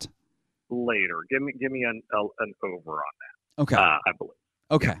draft. Later. Give me an over on that. Okay. I believe.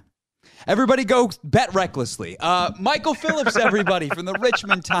 Okay. Yeah. Everybody go bet recklessly. Michael Phillips, everybody, from the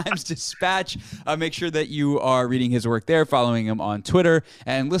Richmond Times-Dispatch. Make sure that you are reading his work there, following him on Twitter,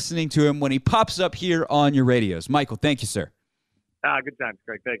 and listening to him when he pops up here on your radios. Michael, thank you, sir. Good times,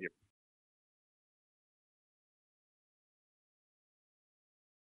 Greg. Thank you.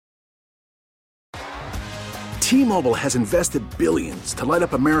 T-Mobile has invested billions to light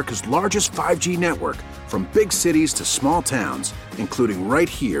up America's largest 5G network, from big cities to small towns, including right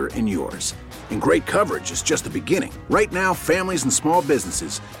here in yours. And great coverage is just the beginning. Right now, families and small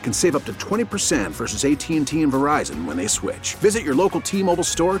businesses can save up to 20% versus AT&T and Verizon when they switch. Visit your local T-Mobile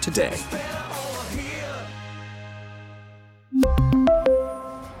store today.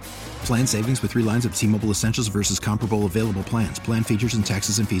 Plan savings with 3 lines of T-Mobile Essentials versus comparable available plans. Plan features and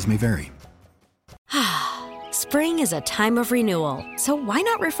taxes and fees may vary. Spring is a time of renewal, so why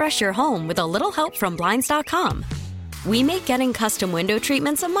not refresh your home with a little help from Blinds.com? We make getting custom window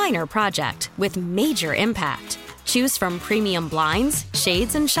treatments a minor project with major impact. Choose from premium blinds,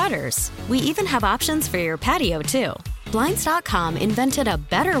 shades, and shutters. We even have options for your patio, too. Blinds.com invented a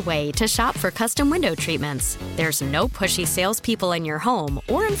better way to shop for custom window treatments. There's no pushy salespeople in your home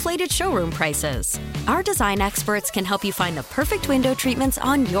or inflated showroom prices. Our design experts can help you find the perfect window treatments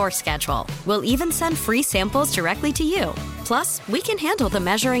on your schedule. We'll even send free samples directly to you. Plus, we can handle the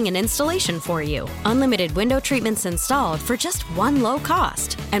measuring and installation for you. Unlimited window treatments installed for just one low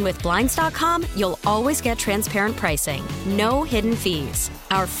cost. And with Blinds.com, you'll always get transparent pricing. No hidden fees.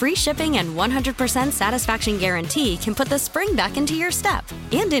 Our free shipping and 100% satisfaction guarantee can put the spring back into your step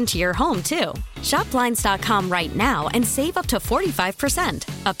and into your home, too. Shop Blinds.com right now and save up to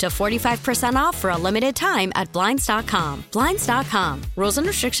 45%. Up to 45% off for a limited time at Blinds.com. Blinds.com. Rules and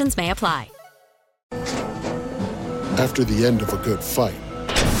restrictions may apply. After the end of a good fight,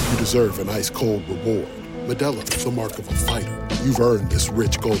 you deserve an ice-cold reward. Modelo is the mark of a fighter. You've earned this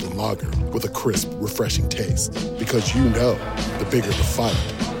rich golden lager with a crisp, refreshing taste. Because you know, the bigger the fight,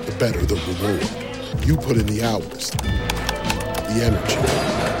 the better the reward. You put in the hours, the energy,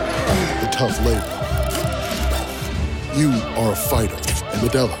 the tough labor. You are a fighter, and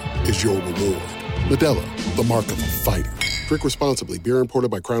Modelo is your reward. Modelo, the mark of a fighter. Drink responsibly. Beer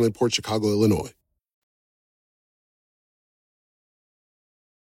imported by Crown Imports, Chicago, Illinois.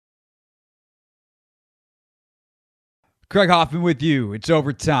 Craig Hoffman with you. It's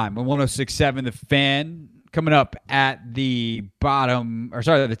overtime on 106.7 The Fan. Coming up at the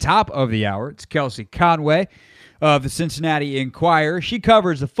top of the hour, it's Kelsey Conway of the Cincinnati Enquirer. She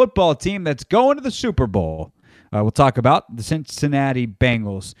covers the football team that's going to the Super Bowl. We'll talk about the Cincinnati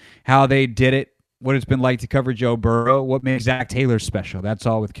Bengals, how they did it, what it's been like to cover Joe Burrow, what makes Zach Taylor special. That's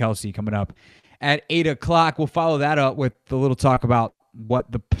all with Kelsey coming up at 8 o'clock. We'll follow that up with a little talk about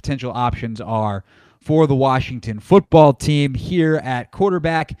what the potential options are for the Washington football team here at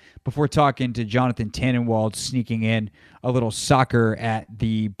quarterback before talking to Jonathan Tannenwald, sneaking in a little soccer at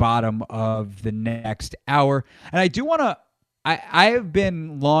the bottom of the next hour. And I do want to, I have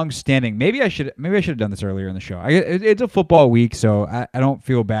been long-standing. Maybe I should have done this earlier in the show. It's a football week, so I don't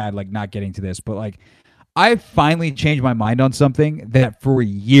feel bad like not getting to this. But like, I finally changed my mind on something that for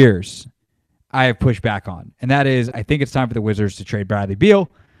years I have pushed back on, and that is I think it's time for the Wizards to trade Bradley Beal.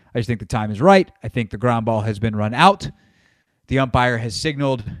 I just think the time is right. I think the ground ball has been run out. The umpire has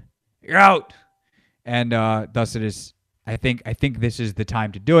signaled, "You're out," and thus it is. I think this is the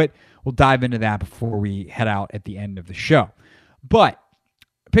time to do it. We'll dive into that before we head out at the end of the show. But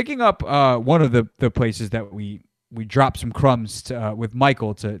picking up one of the places that we dropped some crumbs with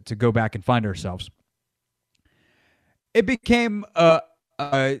Michael to go back and find ourselves, it became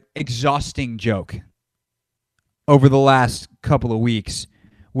a exhausting joke over the last couple of weeks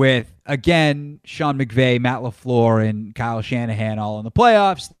with, again, Sean McVay, Matt LaFleur, and Kyle Shanahan all in the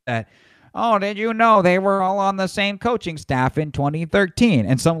playoffs that, oh, did you know they were all on the same coaching staff in 2013?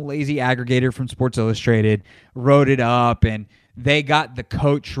 And some lazy aggregator from Sports Illustrated wrote it up, and they got the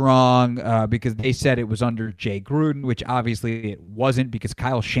coach wrong because they said it was under Jay Gruden, which obviously it wasn't because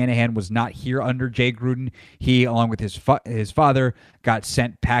Kyle Shanahan was not here under Jay Gruden. He, along with his father, got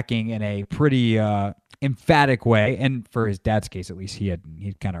sent packing in a pretty emphatic way, and for his dad's case, at least, he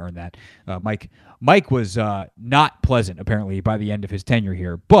kind of earned that. Mike was not pleasant apparently by the end of his tenure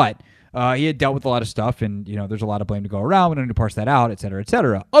here, but he had dealt with a lot of stuff, and there's a lot of blame to go around. We don't need to parse that out, et cetera, et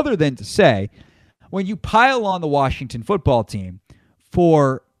cetera. Other than to say, when you pile on the Washington football team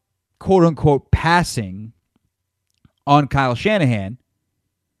for quote unquote passing on Kyle Shanahan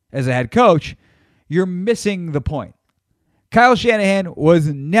as a head coach, you're missing the point. Kyle Shanahan was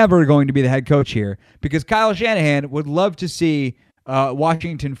never going to be the head coach here because Kyle Shanahan would love to see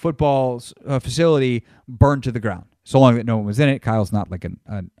Washington football's facility burned to the ground. So long that no one was in it. Kyle's not like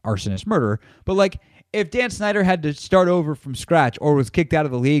an arsonist murderer. But like if Dan Snyder had to start over from scratch or was kicked out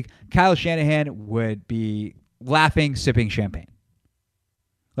of the league, Kyle Shanahan would be laughing, sipping champagne.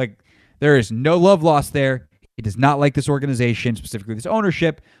 Like there is no love lost there. He does not like this organization, specifically this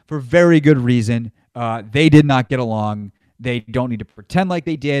ownership, for very good reason. They did not get along. They don't need to pretend like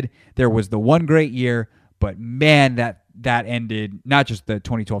they did. There was the one great year, but man, that ended not just the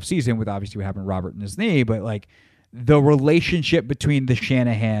 2012 season with obviously what happened to Robert and his knee, but like the relationship between the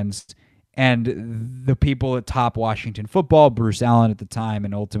Shanahans and the people at top Washington football, Bruce Allen at the time,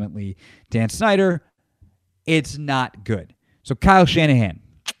 and ultimately Dan Snyder, it's not good. So Kyle Shanahan,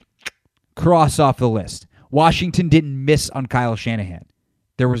 cross off the list. Washington didn't miss on Kyle Shanahan.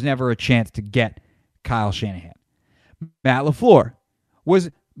 There was never a chance to get Kyle Shanahan. Matt LaFleur was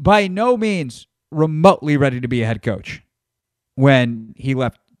by no means remotely ready to be a head coach when he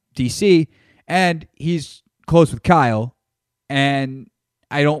left D.C., and he's close with Kyle, and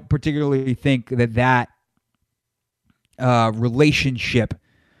I don't particularly think that relationship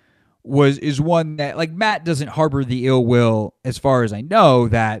is one that, like, Matt doesn't harbor the ill will, as far as I know,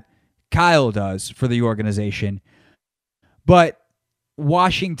 that Kyle does for the organization. But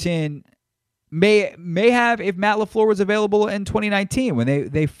Washington may have, if Matt LaFleur was available in 2019 when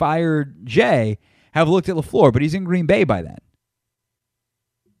they fired Jay, have looked at LaFleur, but he's in Green Bay by then.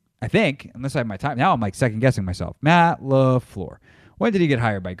 I think, unless I have my time. Now I'm like second-guessing myself. Matt LaFleur. When did he get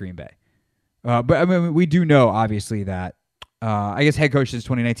hired by Green Bay? But I mean, we do know, obviously, that I guess head coach is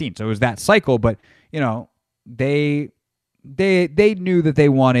 2019, so it was that cycle. But you know, they knew that they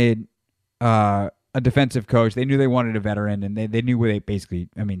wanted a defensive coach. They knew they wanted a veteran, and they knew where they basically.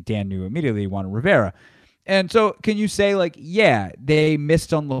 I mean, Dan knew immediately he wanted Rivera, and so can you say, like, yeah, they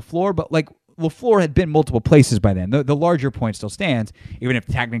missed on LaFleur, but like LaFleur had been multiple places by then. The larger point still stands, even if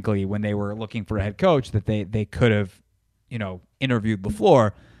technically when they were looking for a head coach that they could have, you know, interviewed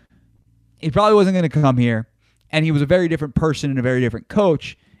LaFleur. He probably wasn't going to come here, and he was a very different person and a very different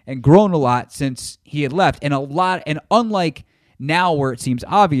coach, and grown a lot since he had left, and unlike now where it seems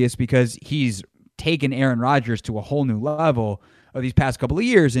obvious because he's taken Aaron Rodgers to a whole new level of these past couple of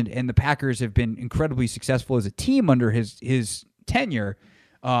years, and the Packers have been incredibly successful as a team under his tenure.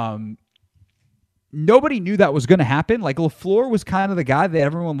 Nobody knew that was going to happen. Like, LaFleur was kind of the guy that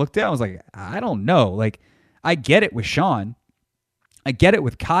everyone looked at and was like, I don't know. Like, I get it with Sean. I get it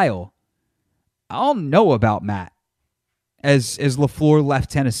with Kyle. I don't know about Matt. As LaFleur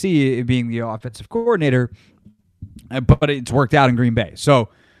left Tennessee being the offensive coordinator, but it's worked out in Green Bay. So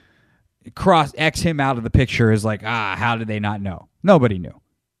X him out of the picture is like, how did they not know? Nobody knew.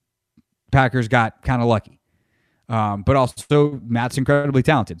 Packers got kind of lucky. But also Matt's incredibly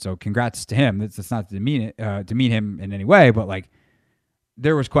talented, so congrats to him. That's not to demean him in any way, but like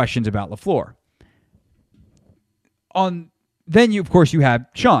there was questions about LaFleur. Then you have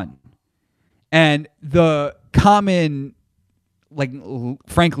Sean, and the common, like,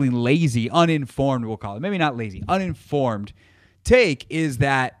 frankly lazy, uninformed, we'll call it, maybe not lazy, uninformed take is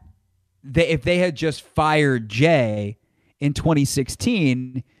that if they had just fired Jay in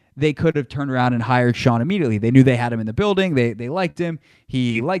 2016. They could have turned around and hired Sean immediately. They knew they had him in the building. They liked him.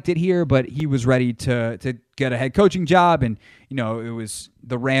 He liked it here, but he was ready to get a head coaching job. And, you know, it was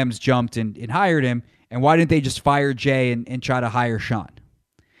the Rams jumped and hired him. And why didn't they just fire Jay and try to hire Sean?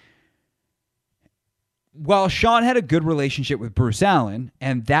 While Sean had a good relationship with Bruce Allen,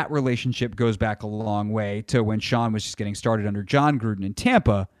 and that relationship goes back a long way to when Sean was just getting started under John Gruden in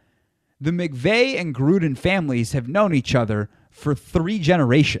Tampa, the McVay and Gruden families have known each other for 3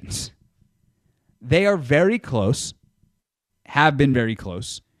 generations. They are very close, have been very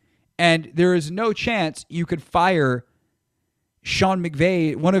close, and there is no chance you could fire Sean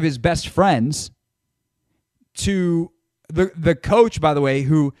McVay, one of his best friends, to the coach, by the way,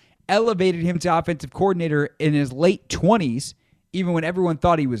 who elevated him to offensive coordinator in his late 20s, even when everyone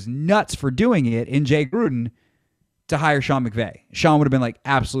thought he was nuts for doing it, in Jay Gruden, to hire Sean McVay. Sean would have been like,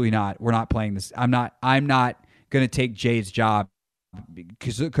 absolutely not. We're not playing this. I'm not going to take Jay's job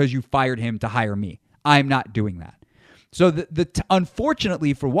because you fired him to hire me. I'm not doing that. So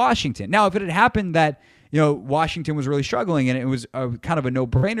unfortunately for Washington, now if it had happened that, you know, Washington was really struggling and it was kind of a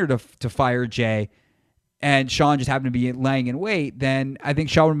no-brainer to fire Jay, and Sean just happened to be laying in wait, then I think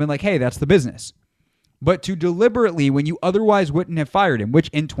Sean would have been like, hey, that's the business. But to deliberately, when you otherwise wouldn't have fired him, which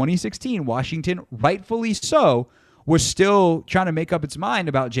in 2016, Washington, rightfully so, was still trying to make up its mind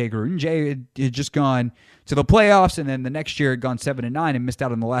about Jay Gruden. Jay had just gone to the playoffs, and then the next year had gone 7-9 and missed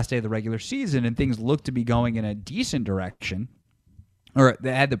out on the last day of the regular season, and things looked to be going in a decent direction, or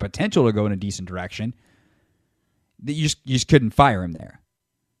they had the potential to go in a decent direction. You just couldn't fire him there.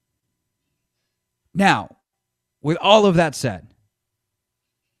 Now, with all of that said,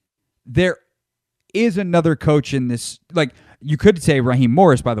 there is another coach in this, like, you could say Raheem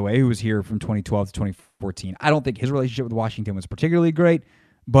Morris, by the way, who was here from 2012 to 2014. I don't think his relationship with Washington was particularly great,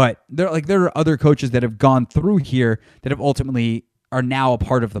 but there are other coaches that have gone through here that have ultimately are now a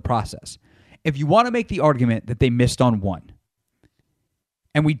part of the process. If you want to make the argument that they missed on one,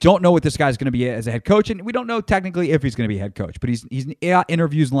 and we don't know what this guy's going to be as a head coach, and we don't know technically if he's going to be a head coach, but he's got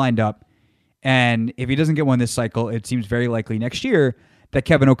interviews lined up, and if he doesn't get one this cycle, it seems very likely next year that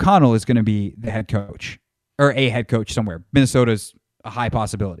Kevin O'Connell is going to be the head coach, or a head coach somewhere. Minnesota's a high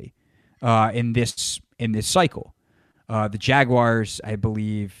possibility in this cycle. The Jaguars, I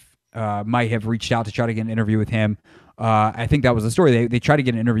believe, might have reached out to try to get an interview with him. I think that was the story. They tried to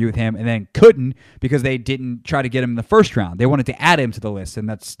get an interview with him and then couldn't because they didn't try to get him in the first round. They wanted to add him to the list, and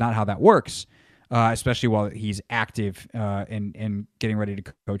that's not how that works, especially while he's active and getting ready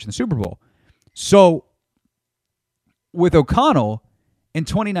to coach in the Super Bowl. So with O'Connell in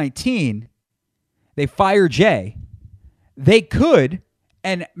 2019, they fire Jay. They could,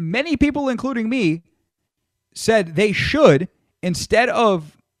 And many people, including me, said they should, instead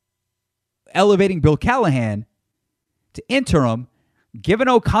of elevating Bill Callahan to interim, give an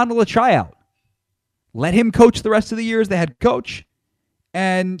O'Connell a tryout. Let him coach the rest of the year as the head coach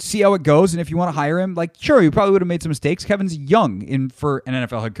and see how it goes. And if you want to hire him, like, sure, he probably would have made some mistakes. Kevin's young for an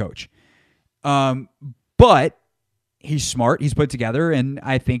NFL head coach. But he's smart. He's put together, and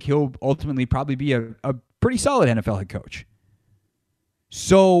I think he'll ultimately probably be a pretty solid NFL head coach.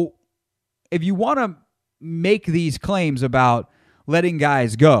 So if you want to make these claims about letting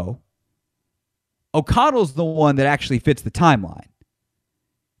guys go, O'Connell's the one that actually fits the timeline,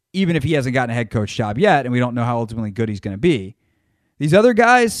 even if he hasn't gotten a head coach job yet, and we don't know how ultimately good he's going to be. These other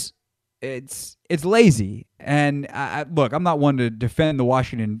guys, it's lazy. And look, I'm not one to defend the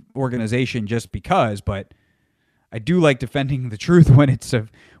Washington organization just because, but I do like defending the truth when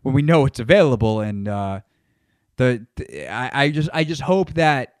we know it's available. And I just hope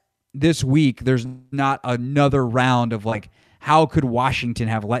that this week there's not another round of like, how could Washington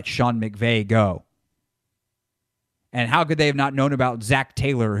have let Sean McVay go? And how could they have not known about Zach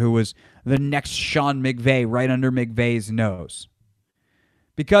Taylor, who was the next Sean McVay right under McVay's nose?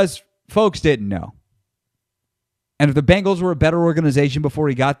 Because folks didn't know. And if the Bengals were a better organization before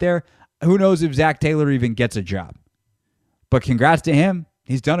he got there, who knows if Zach Taylor even gets a job. But congrats to him.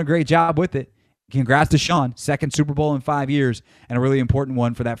 He's done a great job with it. Congrats to Sean. Second Super Bowl in 5 years, and a really important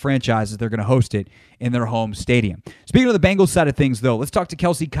one for that franchise as they're going to host it in their home stadium. Speaking of the Bengals side of things, though, let's talk to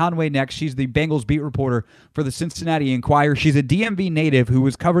Kelsey Conway next. She's the Bengals beat reporter for the Cincinnati Enquirer. She's a DMV native who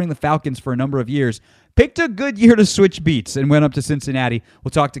was covering the Falcons for a number of years, picked a good year to switch beats, and went up to Cincinnati.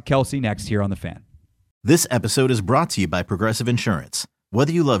 We'll talk to Kelsey next here on The Fan. This episode is brought to you by Progressive Insurance.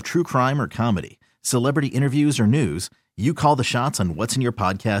 Whether you love true crime or comedy, celebrity interviews or news, you call the shots on what's in your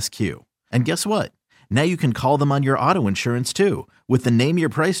podcast queue. And guess what? Now you can call them on your auto insurance too with the Name Your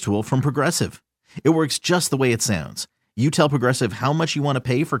Price tool from Progressive. It works just the way it sounds. You tell Progressive how much you want to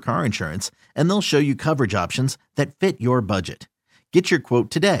pay for car insurance, and they'll show you coverage options that fit your budget. Get your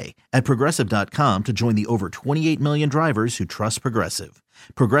quote today at Progressive.com to join the over 28 million drivers who trust Progressive.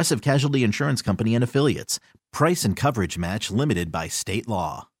 Progressive Casualty Insurance Company and Affiliates. Price and coverage match limited by state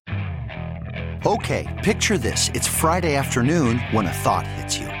law. Okay, picture this. It's Friday afternoon when a thought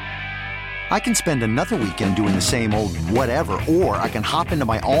hits you. I can spend another weekend doing the same old whatever, or I can hop into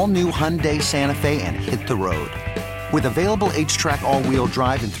my all-new Hyundai Santa Fe and hit the road. With available H-Track all-wheel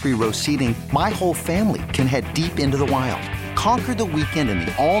drive and 3-row seating, my whole family can head deep into the wild. Conquer the weekend in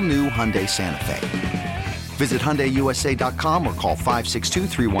the all-new Hyundai Santa Fe. Visit HyundaiUSA.com or call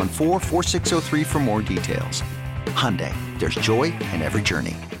 562-314-4603 for more details. Hyundai, there's joy in every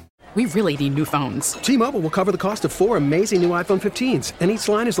journey. We really need new phones. T-Mobile will cover the cost of 4 amazing new iPhone 15s, and each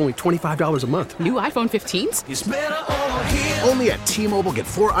line is only $25 a month. New iPhone 15s? It's better over here. Only at T-Mobile, get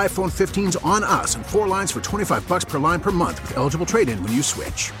 4 iPhone 15s on us and 4 lines for $25 per line per month with eligible trade-in when you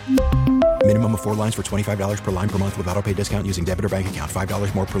switch. Minimum of 4 lines for $25 per line per month with autopay discount using debit or bank account.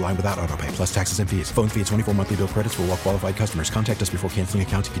 $5 more per line without autopay, plus taxes and fees. Phone fee at 24 monthly bill credits for well-qualified customers. Contact us before canceling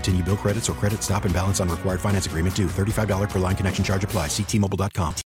account to continue bill credits or credit stop and balance on required finance agreement due. $35 per line connection charge applies. See T-Mobile.com.